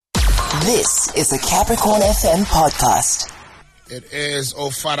This is a Capricorn FM podcast. It is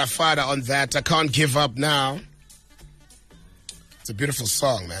Oufadafada on that. I Can't Give Up Now. It's a beautiful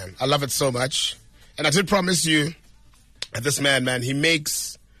song, man. I love it so much. And I did promise you that this man, he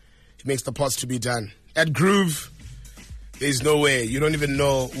makes the pots to be done. At Groove, there's no way. You don't even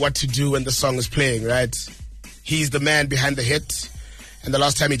know what to do when the song is playing, right? He's the man behind the hit. And the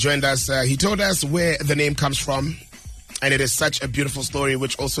last time he joined us, he told us where the name comes from. And it is such a beautiful story,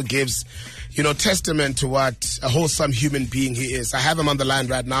 which also gives, testament to what a wholesome human being he is. I have him on the line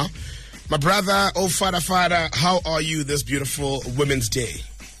right now. My brother, Oufadafada, how are you this beautiful Women's Day?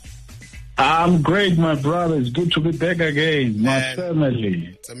 I'm great, my brother. It's good to be back again. My family.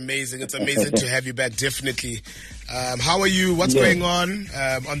 It's amazing. It's amazing to have you back, definitely. How are you? What's going on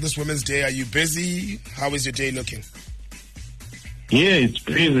this Women's Day? Are you busy? How is your day looking? Yeah, it's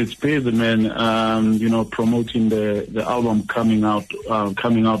busy, man. Promoting the album coming out on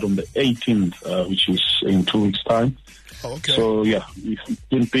the 18th, which is in 2 weeks' time. Oh, okay. So yeah, it's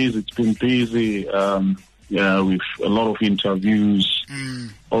been busy. With a lot of interviews.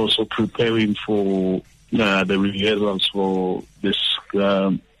 Also preparing for the rehearsals for this.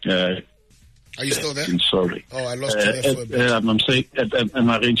 Are you still there? Sorry. Oh, I lost you there for a bit. I'm saying at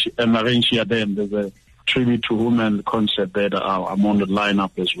Marentia then there's a tribute to women concert there that I'm on the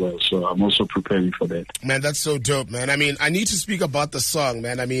lineup as well, so I'm also preparing for that. Man, that's so dope, man. I mean, I need to speak about the song,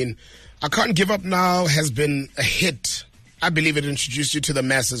 man. I mean, I Can't Give Up Now has been a hit. I believe it introduced you to the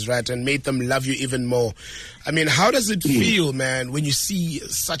masses, right, and made them love you even more. I mean, how does it feel, man, when you see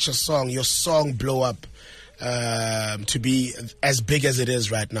such a song, your song blow up to be as big as it is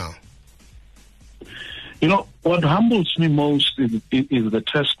right now? What humbles me most is the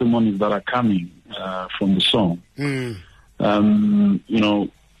testimonies that are coming from the song. Coming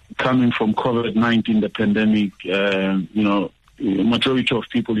from COVID-19, the pandemic, majority of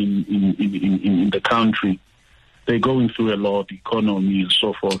people in the country, they're going through a lot, economy and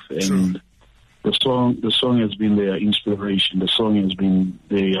so forth. And the song has been their inspiration. The song has been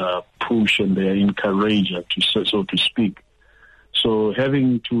their push and their encourager, so to speak. So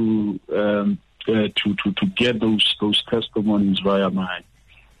having to get those testimonies via my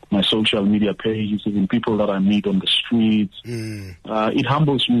social media pages, even people that I meet on the streets, it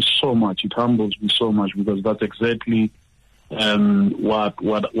humbles me so much. It humbles me so much because that's exactly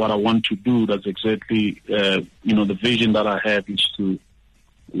what I want to do. That's exactly the vision that I have is to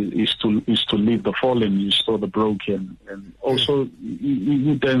lead the fallen, restore the broken, and also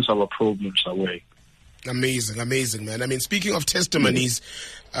you dance our problems away. Amazing, man. I mean, speaking of testimonies,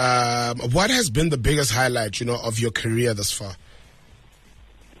 what has been the biggest highlight, of your career thus far?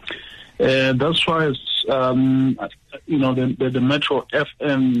 Thus far as the Metro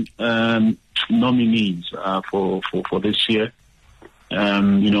FM nominees for this year.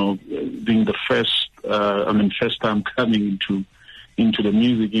 Being the first time coming into the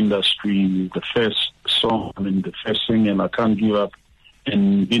music industry, the first song, the first single, I Can't Give Up,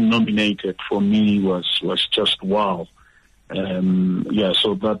 and being nominated for me was just wow.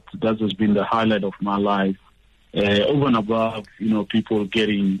 So that has been the highlight of my life. Over and above, people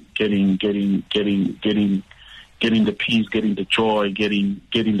getting the peace, getting the joy, getting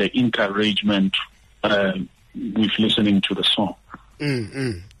the encouragement with listening to the song.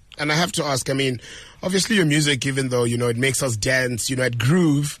 And I have to ask, I mean, obviously your music, even though, it makes us dance, at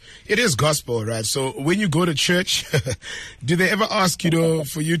Groove, it is gospel, right? So when you go to church, do they ever ask,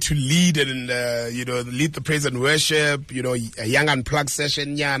 for you to lead and, lead the praise and worship, a young unplugged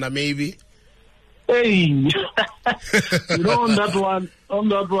session, Yana, maybe? Hey, on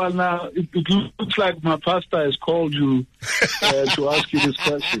that one now, it looks like my pastor has called you to ask you this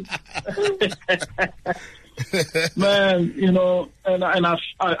question. Man, and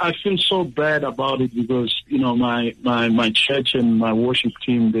I feel so bad about it because, my church and my worship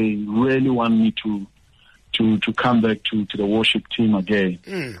team, they really want me to come back to the worship team again.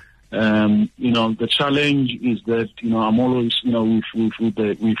 The challenge is that, I'm always,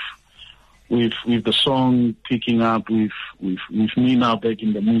 with the song picking up, with me now back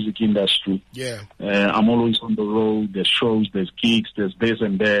in the music industry. I'm always on the road. There's shows, there's gigs, there's this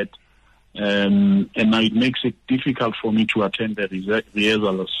and that. And now it makes it difficult for me to attend the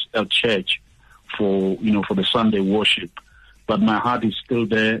rehearsals at church for the Sunday worship. But my heart is still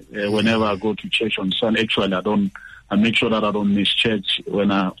there whenever I go to church on Sunday. Actually, I make sure that I don't miss church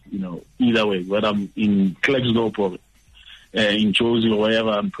when either way, whether I'm in Klerksdorp or in Josie or wherever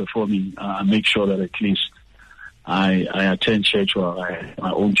I'm performing, I make sure that at least I attend church or I have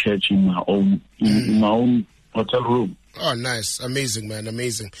my own church in my own hotel room. Oh, nice. Amazing, man.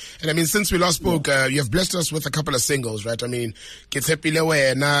 Amazing. And I mean, since we last spoke, you have blessed us with a couple of singles, right? I mean,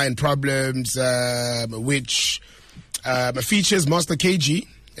 Ketsepilewe and Problems, which features Master KG.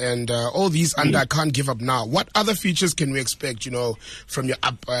 And all these under I Can't Give Up Now. What other features can we expect, from your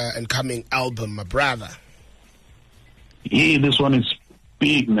up and coming album, my brother? Yeah, this one is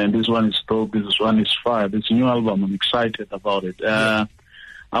big, man. This one is dope. This one is fire. This new album, I'm excited about it.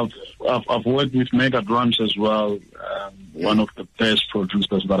 I've worked with Mega Drums as well. One of the best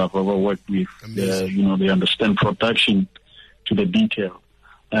producers that I've ever worked with. They understand production to the detail.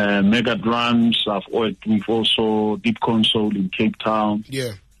 Mega Drums, I've worked with also Deep Console in Cape Town.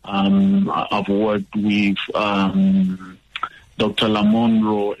 Yeah. I've worked with Dr.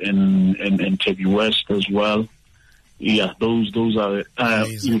 Lamonro and Tebby West as well. Yeah, those are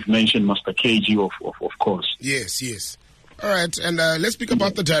you've mentioned Master KG of course. Yes. All right, and let's speak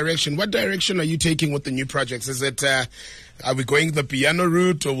about the direction. What direction are you taking with the new projects? Is it are we going the piano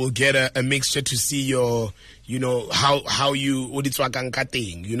route, or we'll get a mixture to see your, how you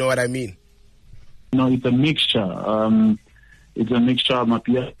thing? You know what I mean? No, it's a mixture. It's a mixture. My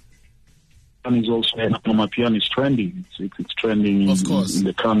piano is also my piano is trending. It's trending in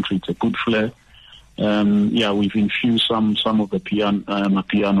the country. It's a good flair. We've infused some of the my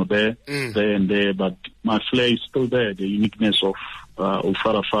piano there and there, but my flair is still there. The uniqueness of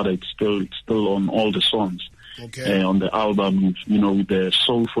Oufadafada, it's still on all the songs. Okay. On the album, with the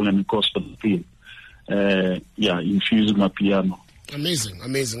soulful and gospel feel. Infusing my piano. Amazing.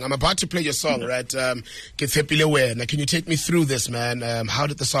 I'm about to play your song, right? Ketsepilewe. Now, can you take me through this, man? How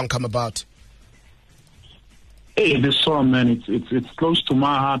did the song come about? Hey, this song, man, it's close to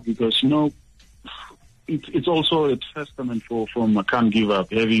my heart because it's also a testament from I Can't Give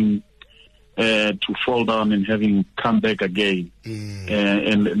Up, having to fall down and having come back again, and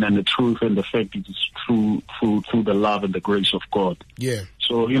the truth and the fact it is through the love and the grace of God. Yeah.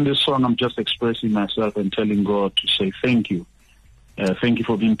 So in this song, I'm just expressing myself and telling God to say thank you. Thank you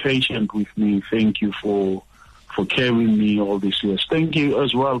for being patient with me. Thank you for carrying me all these years. Thank you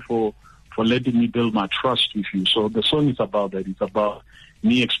as well for letting me build my trust with you. So the song is about that. It's about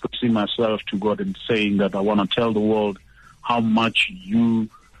me expressing myself to God and saying that I want to tell the world how much you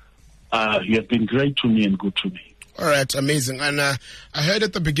have been great to me and good to me. All right, amazing. And I heard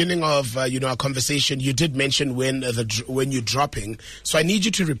at the beginning of our conversation, you did mention when you're dropping. So I need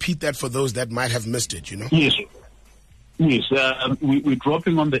you to repeat that for those that might have missed it. Yes. We're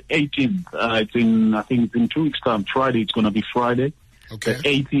dropping on the 18th. I think it's in 2 weeks' time. Friday. It's going to be Friday. Okay.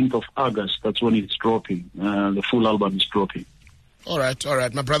 The 18th of August. That's when it's dropping. The full album is dropping. All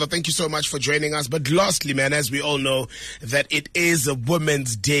right, my brother. Thank you so much for joining us. But lastly, man, as we all know that it is a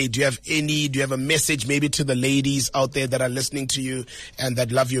Women's Day, do you have a message maybe to the ladies out there that are listening to you and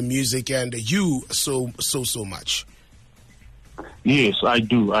that love your music and you so much? Yes, I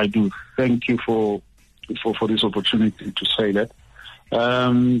do. Thank you for this opportunity to say that.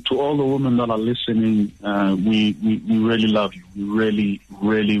 To all the women that are listening, we really love you. We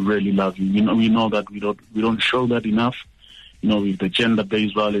really love you. We know that we don't show that enough. With the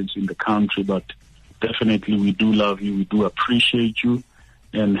gender-based violence in the country, but definitely we do love you, we do appreciate you,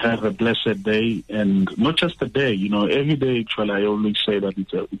 and have a blessed day. And not just a day, every day, actually, I always say that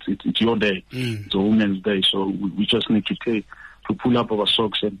it's your day. It's a Women's Day, so we just need to pull up our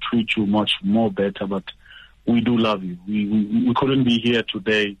socks and treat you much more better, but we do love you. We couldn't be here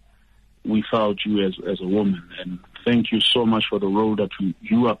today without you as a woman, and thank you so much for the role that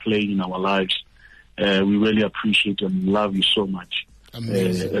you are playing in our lives. We really appreciate and love you so much.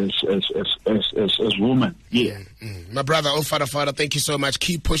 Amazing. As women. Yeah. My brother Oufadafada, thank you so much.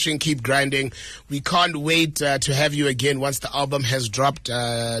 Keep pushing, keep grinding. We can't wait to have you again once the album has dropped.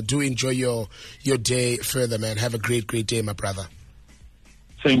 Do enjoy your day further, man. Have a great day, my brother.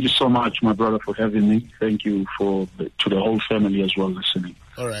 Thank you so much, my brother, for having me. Thank you to the whole family as well listening.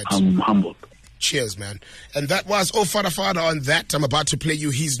 All right. I'm humbled. Cheers, man. And that was Oufadafada on that. I'm about to play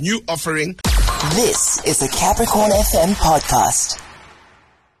you his new offering. This is the Capricorn FM podcast.